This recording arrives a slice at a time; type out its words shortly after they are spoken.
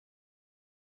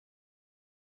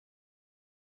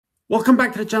Welcome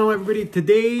back to the channel, everybody.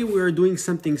 Today we are doing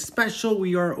something special.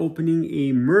 We are opening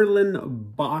a Merlin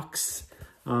box,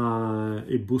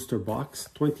 a booster box,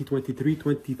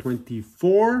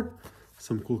 2023-2024.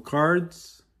 Some cool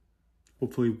cards.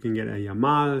 Hopefully we can get a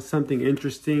Yamal, something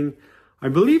interesting. I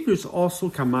believe there's also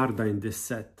Camarda in this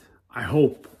set. I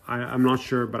hope. I'm not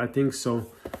sure, but I think so.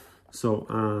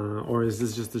 Or is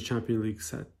this just the Champions League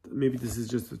set? Maybe this is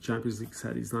just the Champions League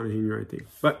set. He's not in here, I think.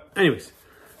 But anyways.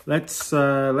 Let's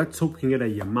hope we can get a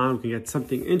Yamal, we can get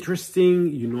something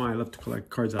interesting. You know I love to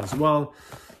collect cards as well.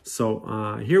 So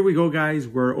here we go, guys.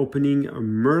 We're opening a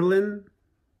Merlin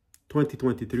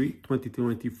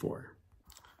 2023-2024.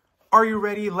 Are you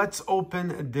ready? Let's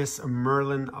open this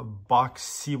Merlin box,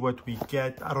 see what we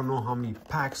get. I don't know how many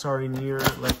packs are in here.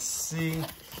 Let's see.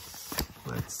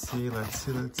 Let's see.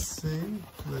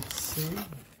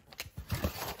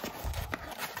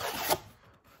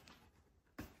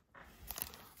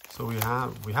 So we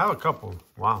have a couple.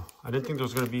 Wow, I didn't think there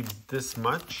was going to be this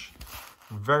much.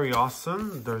 Very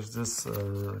awesome. There's this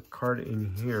card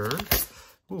in here.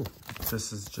 Ooh,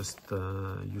 this is just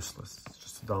useless. It's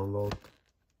just to download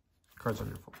cards on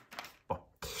your phone. Oh.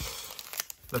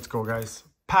 Let's go, guys.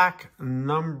 Pack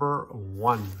number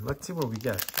 1. Let's see what we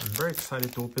get. I'm very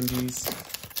excited to open these.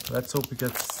 Let's hope we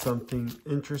get something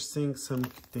interesting,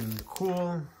 something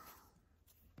cool.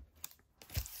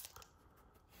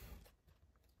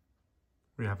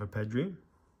 We have a Pedri.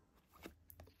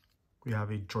 We have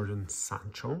a Jordan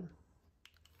Sancho.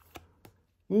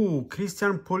 Ooh,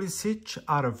 Christian Pulisic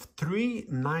out of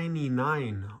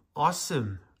 399.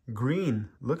 Awesome. Green.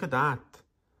 Look at that.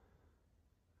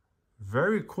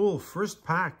 Very cool. First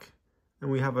pack. And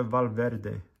we have a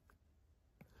Valverde.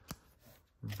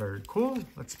 Very cool.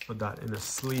 Let's put that in a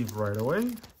sleeve right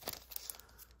away.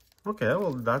 Okay,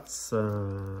 well, that's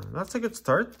a good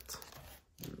start.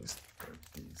 Let me start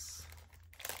these.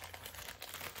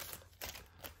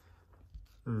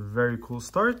 Very cool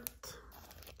start.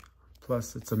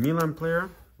 Plus, it's a Milan player.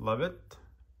 Love it.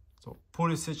 So,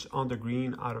 Pulisic on the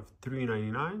green out of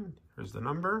 399. Here's the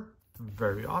number.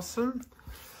 Very awesome.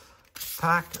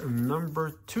 Pack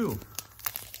number 2.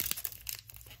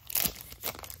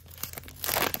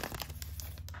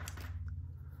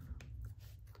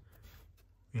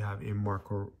 We have a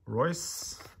Marco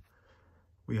Reus.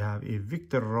 We have a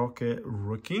Victor Roque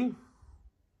rookie.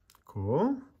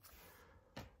 Cool.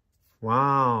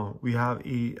 Wow, we have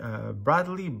a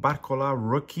Bradley Barcola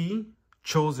rookie,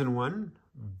 chosen one.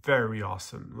 Very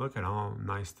awesome. Look at how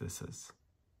nice this is.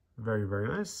 Very, very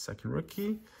nice. Second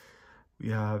rookie. We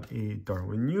have a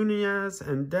Darwin Nunez.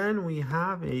 And then we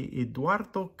have a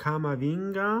Eduardo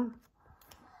Camavinga.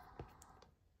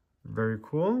 Very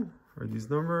cool. Are these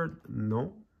numbered?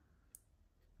 No.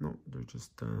 No, they're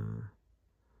just...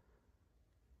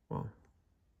 Wow.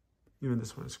 Even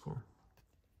this one is cool.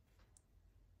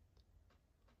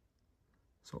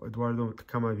 So Eduardo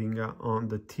Camavinga on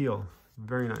the teal.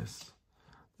 Very nice.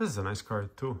 This is a nice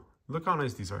card too. Look how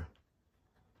nice these are.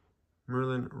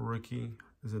 Merlin rookie.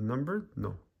 Is it numbered?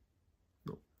 No.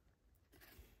 No.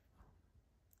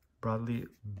 Bradley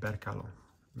Barcola.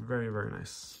 Very, very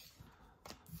nice.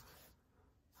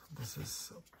 This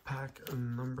is pack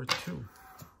number 2.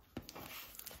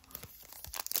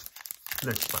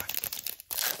 Next pack.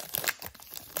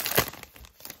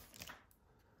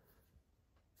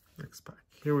 Next pack.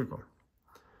 Here we go.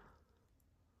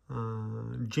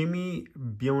 Jimmy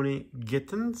Bione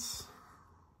Gittins.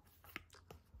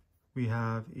 We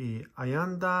have a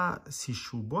Ayanda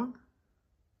Sishubwa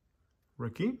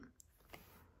rookie.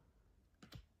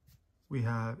 We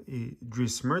have a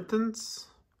Dries Mertens.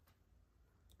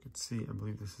 You can see, I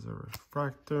believe this is a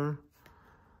refractor.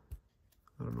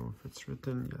 I don't know if it's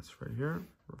written. Yes, right here.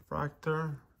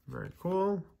 Refractor. Very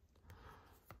cool.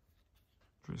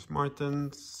 Dries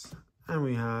Mertens. And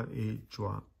we have a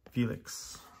Joao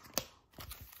Felix.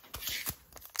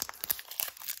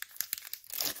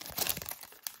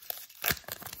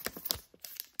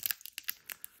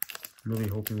 I'm really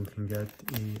hoping we can get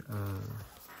a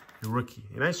rookie,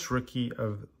 a nice rookie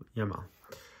of Yamal.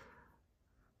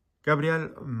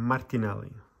 Gabriel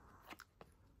Martinelli.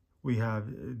 We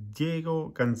have Diego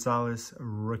Gonzalez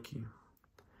rookie.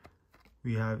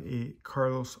 We have a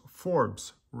Carlos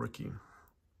Forbes rookie.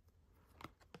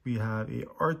 We have a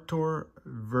Arthur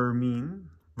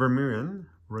Vermeeren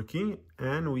rookie,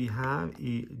 and we have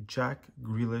a Jack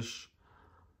Grealish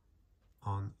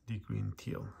on the green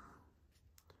teal.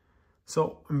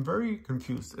 So I'm very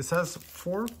confused. It says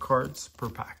 4 cards per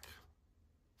pack.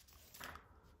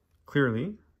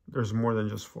 Clearly, there's more than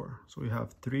just 4. So we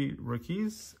have 3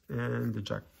 rookies and the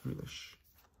Jack Grealish.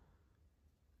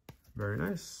 Very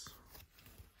nice.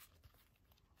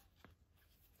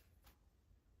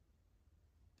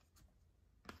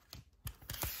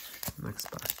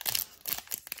 next pack.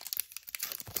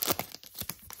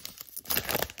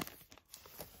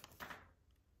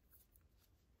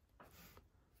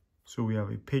 So we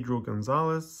have a Pedro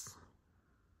Gonzalez,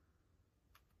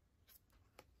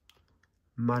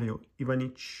 Mirko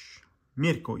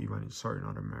Ivanic, sorry,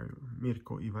 not a Mario,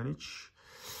 Mirko Ivanic.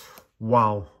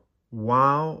 Wow,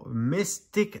 wow,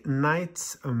 Mystic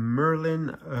Knights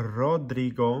Merlin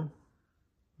Rodrigo,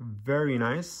 very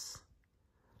nice,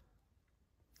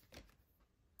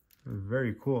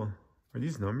 very cool. Are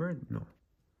these numbered? No,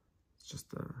 it's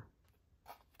just a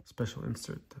special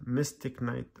insert. Mystic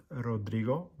Knight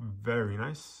Rodrigo, very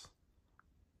nice,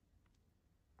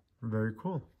 very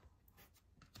cool.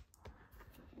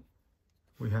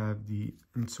 We have the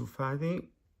INSCRIVITI,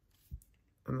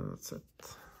 and that's it.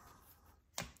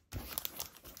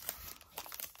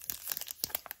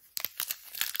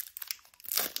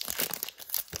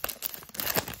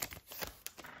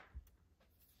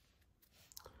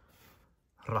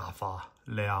 Rafa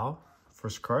Leao,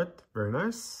 first card, very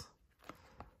nice.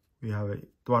 We have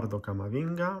Eduardo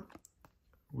Camavinga.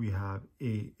 We have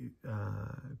a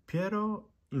Piero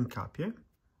Incapie.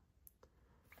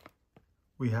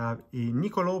 We have a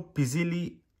Nicolo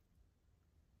Pizzilli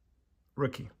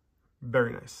rookie.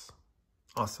 Very nice.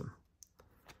 Awesome.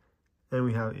 And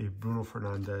we have a Bruno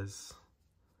Fernandes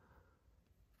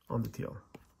on the teal.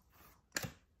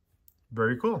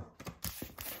 Very cool.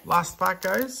 Last pack,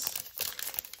 guys.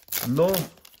 No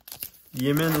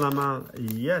Yemen Lamal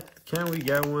yet. Can we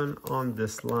get one on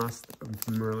this last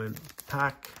Merlin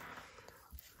pack?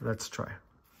 Let's try.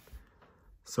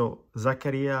 So,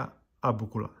 Zakaria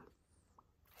Abukula.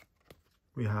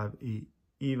 We have a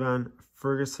Ivan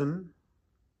Ferguson.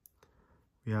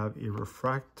 We have a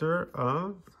refractor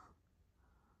of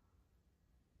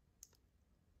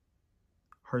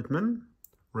Hartman,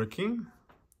 rookie.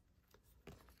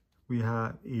 We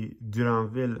have a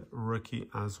Duranville rookie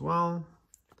as well.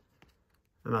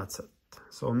 And that's it.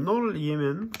 So no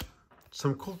Yemen,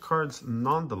 some cool cards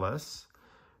nonetheless.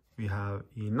 We have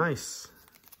a nice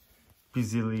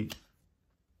Pizzilli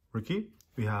rookie.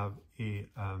 We have a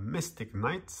Mystic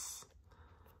Knights.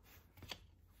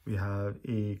 We have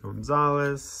a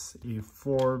Gonzalez, a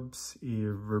Forbes, a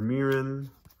Vermeeren.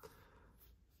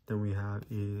 Then we have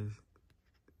a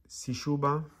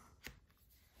Sishuba,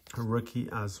 a rookie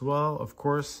as well. Of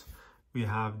course, we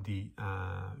have the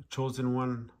chosen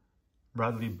one,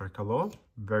 Bradley Bercalo,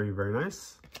 very, very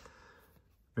nice.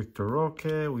 Victor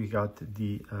Roque, we got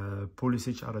the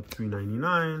Pulisic out of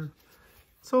 399.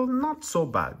 So not so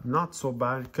bad, not so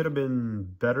bad. Could have been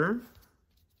better,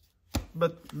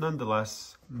 but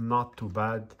nonetheless, not too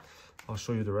bad. I'll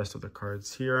show you the rest of the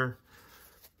cards here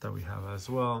that we have as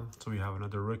well. So we have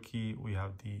another rookie. We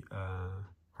have the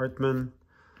Hartman.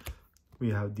 We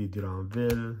have the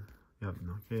Duranville. We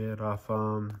have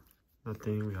Rafa.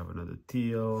 Nothing. We have another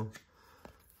teal.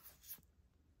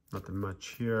 Nothing much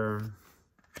here.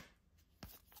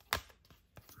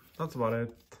 That's about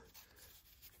it.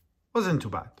 Wasn't too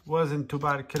bad. Wasn't too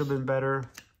bad. Could have been better,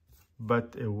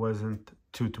 but it wasn't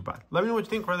too bad. Let me know what you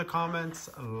think. Write in the comments,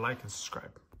 like and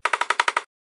subscribe.